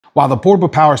While the portable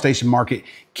power station market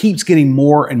keeps getting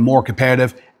more and more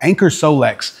competitive, Anker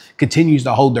Solix continues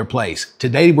to hold their place.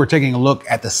 Today, we're taking a look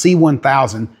at the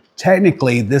C1000.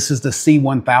 Technically, this is the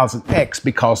C1000X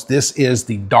because this is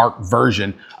the dark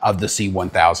version of the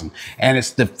C1000. And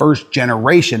it's the first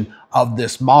generation of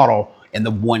this model in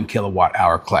the 1 kilowatt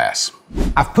hour class.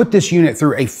 I've put this unit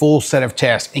through a full set of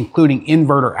tests, including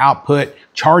inverter output,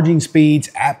 charging speeds,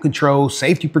 app control,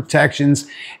 safety protections,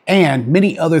 and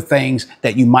many other things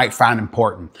that you might find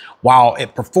important. While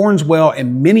it performs well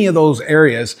in many of those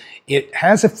areas, it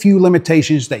has a few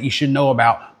limitations that you should know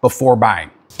about before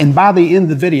buying. And by the end of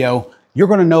the video, you're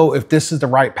going to know if this is the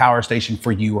right power station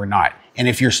for you or not. And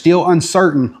if you're still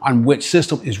uncertain on which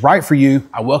system is right for you,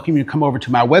 I welcome you to come over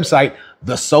to my website,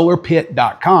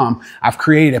 thesolarpit.com. I've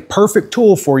created a perfect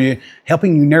tool for you,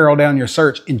 helping you narrow down your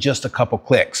search in just a couple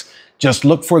clicks. Just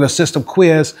look for the system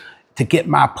quiz to get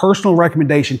my personal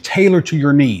recommendation tailored to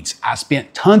your needs. I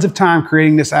spent tons of time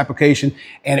creating this application,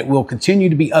 and it will continue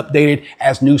to be updated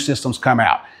as new systems come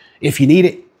out. If you need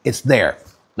it, it's there.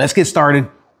 Let's get started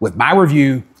with my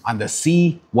review on the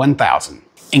C1000.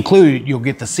 Included, you'll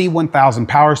get the C1000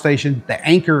 power station, the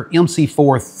Anker MC4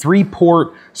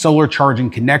 3-port solar charging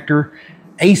connector,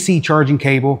 AC charging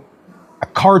cable, a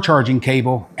car charging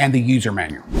cable, and the user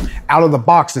manual. Out of the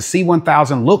box, the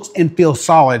C1000 looks and feels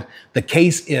solid. The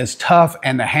case is tough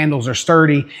and the handles are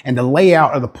sturdy, and the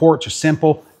layout of the ports are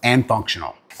simple and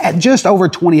functional. At just over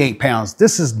 28 pounds,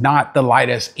 this is not the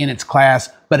lightest in its class,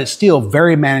 but it's still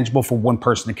very manageable for one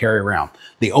person to carry around.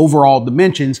 The overall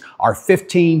dimensions are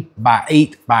 15 by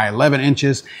 8 by 11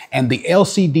 inches, and the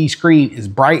LCD screen is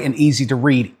bright and easy to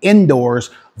read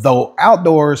indoors, though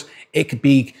outdoors, it could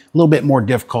be a little bit more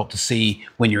difficult to see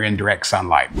when you're in direct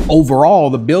sunlight.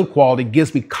 Overall, the build quality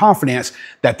gives me confidence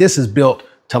that this is built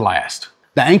to last.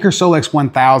 The Anker Solix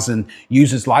 1000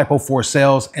 uses LiPo4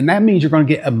 cells, and that means you're going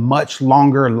to get a much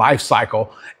longer life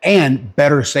cycle and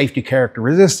better safety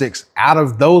characteristics out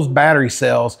of those battery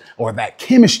cells or that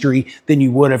chemistry than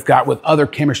you would have got with other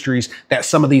chemistries that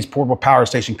some of these portable power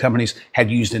station companies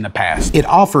had used in the past. It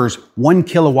offers 1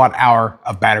 kilowatt hour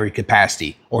of battery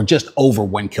capacity, or just over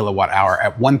 1 kilowatt hour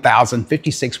at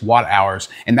 1,056 watt hours,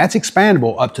 and that's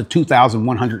expandable up to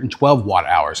 2,112 watt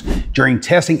hours. During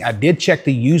testing, I did check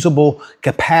the usable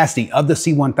capacity of the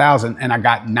C1000, and I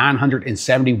got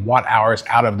 970 watt hours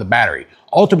out of the battery,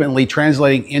 ultimately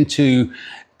translating into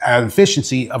an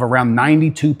efficiency of around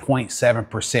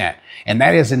 92.7%. And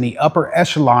that is in the upper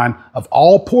echelon of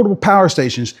all portable power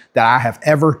stations that I have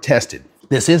ever tested.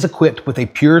 This is equipped with a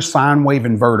pure sine wave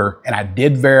inverter, and I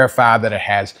did verify that it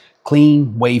has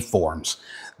clean waveforms.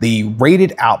 The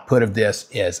rated output of this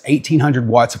is 1,800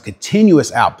 watts of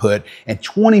continuous output and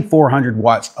 2,400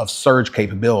 watts of surge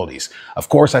capabilities. Of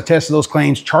course, I tested those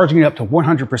claims, charging it up to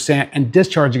 100% and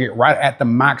discharging it right at the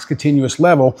max continuous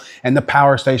level, and the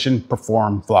power station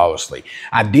performed flawlessly.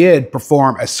 I did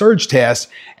perform a surge test,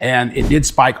 and it did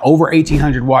spike over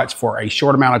 1,800 watts for a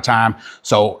short amount of time.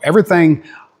 So everything,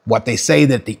 what they say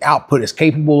that the output is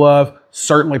capable of,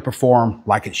 certainly performed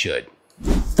like it should.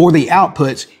 For the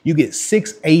outputs, you get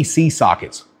 6 AC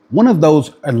sockets. One of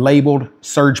those are labeled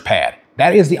surge pad.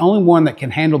 That is the only one that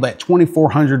can handle that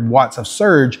 2,400 watts of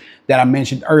surge that I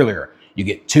mentioned earlier. You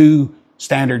get 2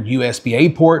 standard USB-A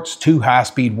ports, 2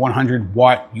 high-speed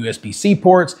 100-watt USB-C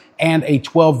ports, and a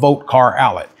 12-volt car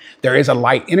outlet. There is a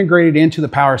light integrated into the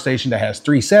power station that has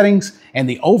 3 settings, and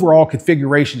the overall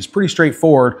configuration is pretty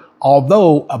straightforward,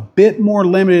 although a bit more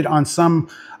limited on some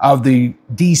of the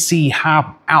DC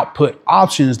high output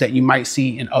options that you might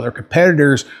see in other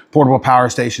competitors' portable power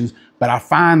stations. But I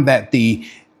find that the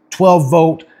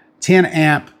 12-volt,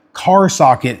 10-amp car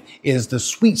socket is the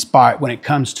sweet spot when it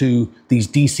comes to these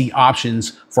DC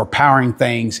options for powering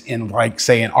things in, like,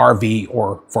 say, an RV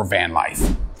or for van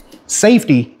life.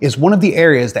 Safety is one of the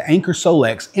areas that Anker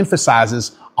Solix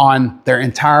emphasizes on their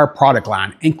entire product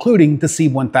line, including the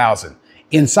C1000.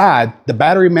 Inside, the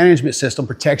battery management system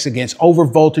protects against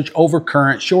overvoltage,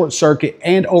 overcurrent, short circuit,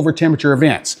 and over temperature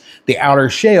events. The outer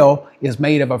shell is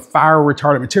made of a fire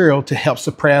retardant material to help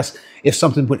suppress if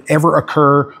something would ever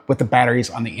occur with the batteries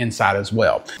on the inside as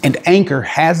well. And Anker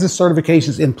has the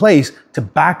certifications in place to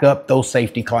back up those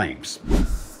safety claims.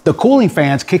 The cooling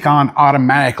fans kick on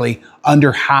automatically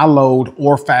under high load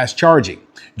or fast charging.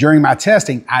 During my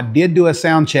testing, I did do a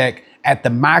sound check at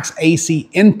the max AC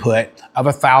input of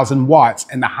 1,000 watts,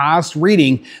 and the highest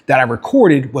reading that I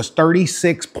recorded was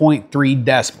 36.3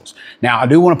 decibels. Now, I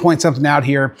do want to point something out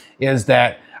here, is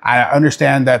that I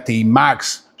understand that the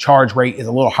max charge rate is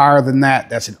a little higher than that.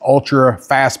 That's an ultra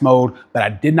fast mode, but I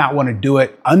did not want to do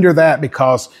it under that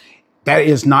because that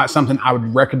is not something I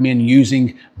would recommend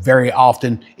using very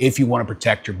often if you want to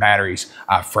protect your batteries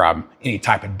from any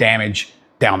type of damage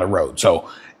down the road. So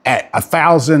at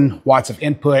 1,000 watts of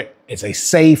input, it's a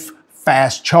safe,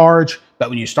 fast charge. But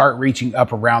when you start reaching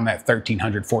up around that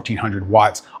 1,300, 1,400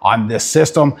 watts on this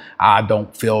system, I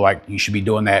don't feel like you should be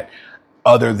doing that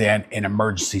other than in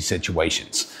emergency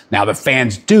situations. Now, the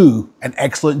fans do an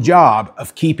excellent job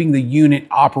of keeping the unit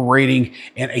operating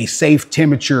in a safe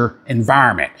temperature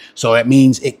environment. So that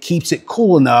means it keeps it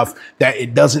cool enough that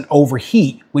it doesn't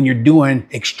overheat when you're doing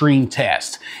extreme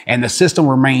tests. And the system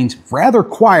remains rather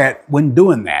quiet when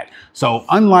doing that. So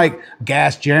unlike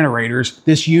gas generators,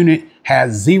 this unit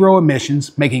has 0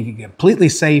 emissions, making it completely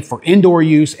safe for indoor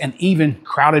use and even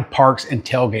crowded parks and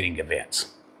tailgating events.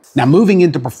 Now, moving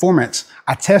into performance,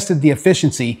 I tested the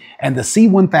efficiency, and the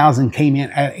C1000 came in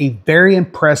at a very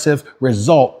impressive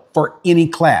result for any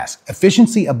class.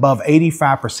 Efficiency above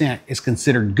 85% is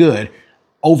considered good,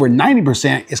 over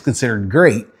 90% is considered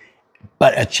great,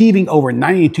 but achieving over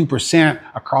 92%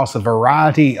 across a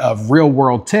variety of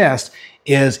real-world tests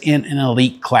is in an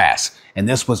elite class, and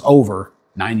this was over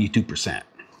 92%.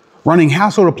 Running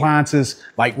household appliances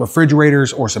like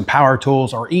refrigerators or some power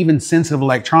tools or even sensitive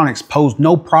electronics posed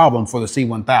no problem for the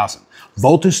C1000.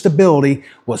 Voltage stability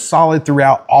was solid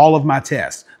throughout all of my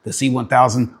tests. The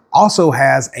C1000 also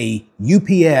has a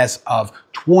UPS of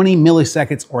 20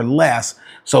 milliseconds or less.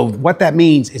 So what that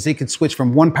means is it can switch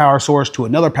from one power source to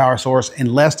another power source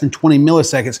in less than 20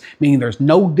 milliseconds, meaning there's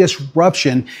no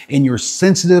disruption in your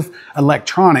sensitive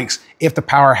electronics if the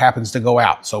power happens to go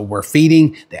out. So we're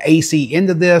feeding the AC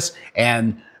into this,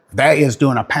 and that is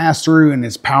doing a pass through and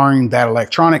it's powering that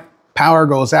electronic. Power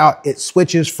goes out, it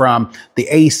switches from the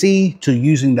AC to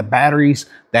using the batteries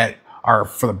that are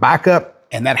for the backup,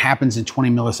 and that happens in 20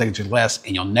 milliseconds or less,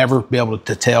 and you'll never be able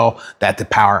to tell that the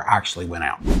power actually went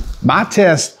out. My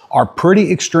tests are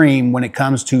pretty extreme when it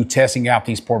comes to testing out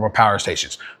these portable power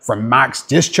stations. From max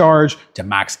discharge to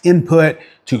max input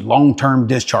to long-term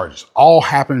discharges, all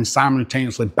happen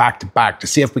simultaneously back to back to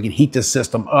see if we can heat this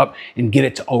system up and get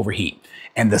it to overheat.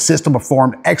 And the system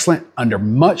performed excellent under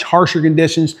much harsher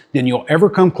conditions than you'll ever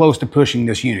come close to pushing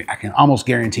this unit. I can almost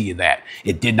guarantee you that.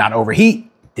 It did not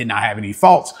overheat, did not have any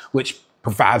faults, which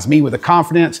provides me with the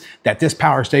confidence that this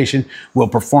power station will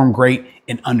perform great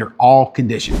in under all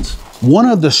conditions. One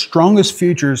of the strongest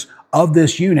features of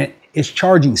this unit is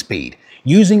charging speed.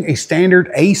 Using a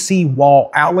standard AC wall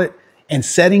outlet and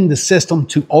setting the system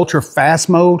to ultra fast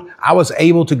mode, I was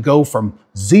able to go from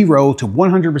 0 to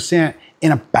 100%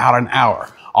 in about an hour.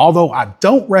 Although I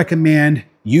don't recommend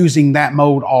using that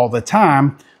mode all the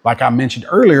time, like I mentioned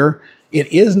earlier,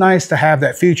 it is nice to have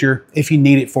that feature if you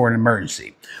need it for an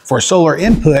emergency. For solar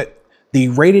input, the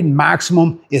rated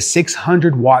maximum is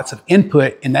 600 watts of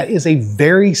input, and that is a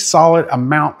very solid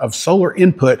amount of solar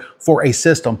input for a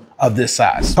system of this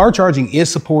size. Car charging is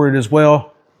supported as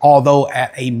well, although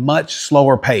at a much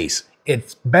slower pace.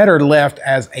 It's better left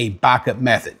as a backup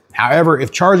method. However,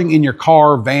 if charging in your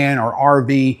car, van, or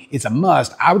RV is a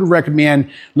must, I would recommend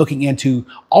looking into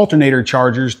alternator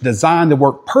chargers designed to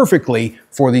work perfectly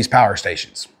for these power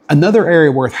stations. Another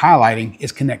area worth highlighting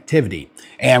is connectivity.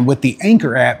 And with the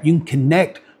Anker app, you can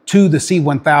connect to the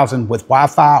C1000 with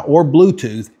Wi-Fi or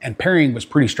Bluetooth, and pairing was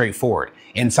pretty straightforward.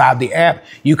 Inside the app,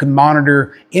 you can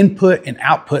monitor input and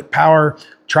output power,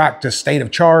 track the state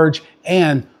of charge,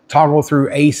 and toggle through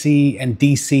AC and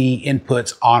DC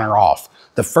inputs on or off.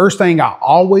 The first thing I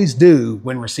always do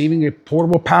when receiving a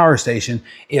portable power station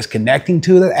is connecting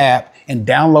to the app and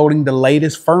downloading the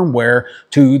latest firmware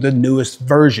to the newest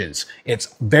versions.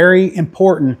 It's very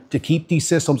important to keep these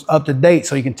systems up to date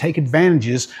so you can take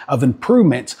advantages of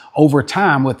improvements over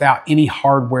time without any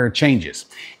hardware changes.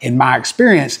 In my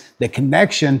experience, the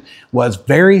connection was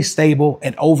very stable,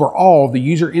 and overall, the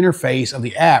user interface of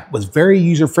the app was very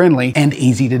user-friendly and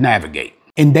easy to navigate.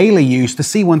 In daily use, the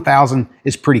C1000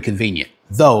 is pretty convenient,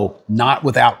 though not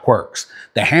without quirks.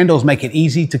 The handles make it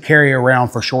easy to carry around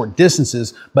for short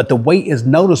distances, but the weight is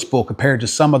noticeable compared to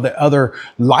some of the other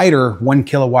lighter 1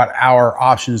 kilowatt hour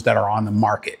options that are on the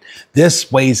market. This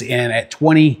weighs in at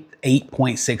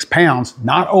 28.6 pounds,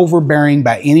 not overbearing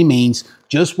by any means,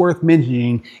 just worth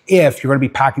mentioning if you're going to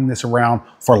be packing this around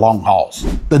for long hauls.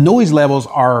 The noise levels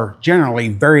are generally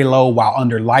very low while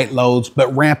under light loads,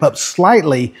 but ramp up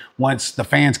slightly once the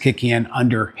fans kick in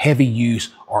under heavy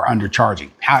use or under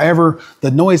charging. However,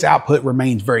 the noise output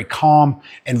remains very calm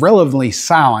and relatively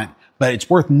silent, but it's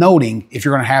worth noting if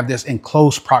you're going to have this in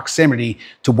close proximity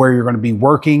to where you're going to be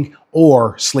working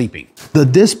or sleeping. The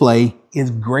display is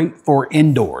great for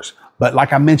indoors, but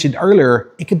like I mentioned earlier,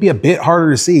 it can be a bit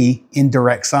harder to see in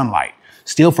direct sunlight.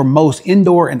 Still, for most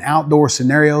indoor and outdoor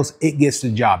scenarios, it gets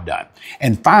the job done.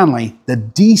 And finally, the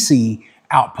DC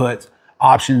output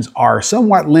options are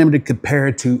somewhat limited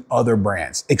compared to other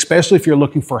brands, especially if you're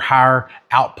looking for higher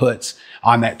outputs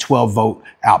on that 12-volt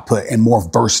output and more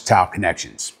versatile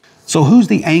connections. So who's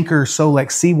the Anker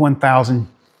Solix C1000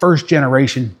 first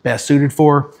generation best suited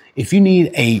for? If you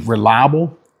need a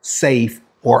reliable, safe,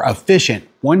 or efficient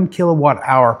 1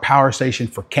 kilowatt-hour power station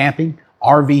for camping,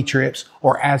 RV trips,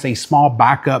 or as a small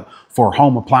backup for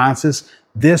home appliances,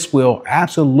 this will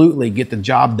absolutely get the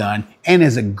job done and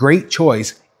is a great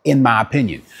choice in my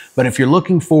opinion. But if you're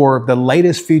looking for the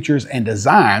latest features and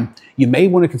design, you may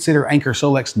want to consider Anker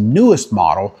Solix's newest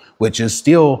model, which is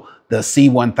still the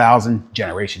C1000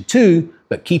 Generation 2,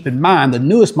 but keep in mind the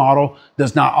newest model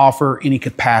does not offer any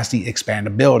capacity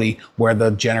expandability where the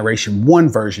Generation 1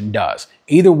 version does.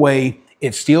 Either way,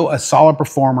 it's still a solid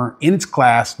performer in its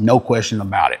class, no question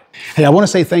about it. Hey, I want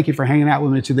to say thank you for hanging out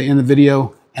with me to the end of the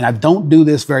video, and I don't do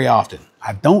this very often.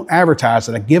 I don't advertise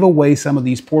that I give away some of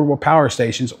these portable power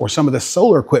stations or some of the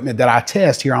solar equipment that I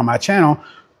test here on my channel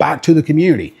back to the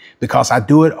community, because I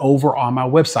do it over on my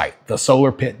website,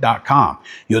 thesolarpit.com.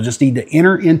 You'll just need to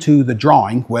enter into the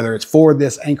drawing, whether it's for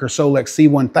this Anker Solix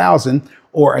C1000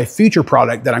 or a future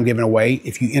product that I'm giving away.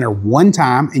 If you enter one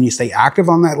time and you stay active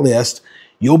on that list,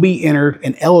 you'll be entered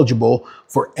and eligible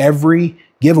for every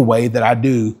giveaway that I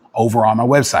do over on my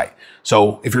website.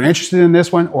 So if you're interested in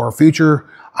this one or future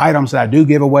items that I do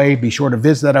give away, be sure to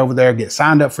visit that over there, get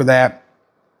signed up for that.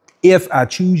 If I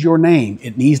choose your name,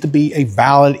 it needs to be a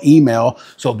valid email,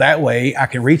 so that way I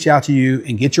can reach out to you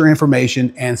and get your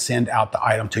information and send out the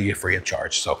item to you free of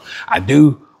charge. So I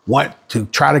do want to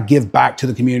try to give back to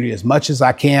the community as much as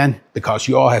I can, because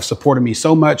you all have supported me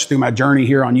so much through my journey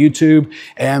here on YouTube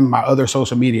and my other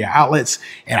social media outlets,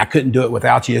 and I couldn't do it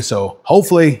without you. So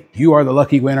hopefully you are the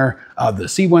lucky winner of the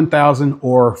C1000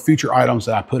 or future items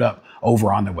that I put up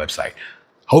over on the website.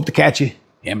 Hope to catch you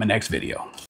in my next video.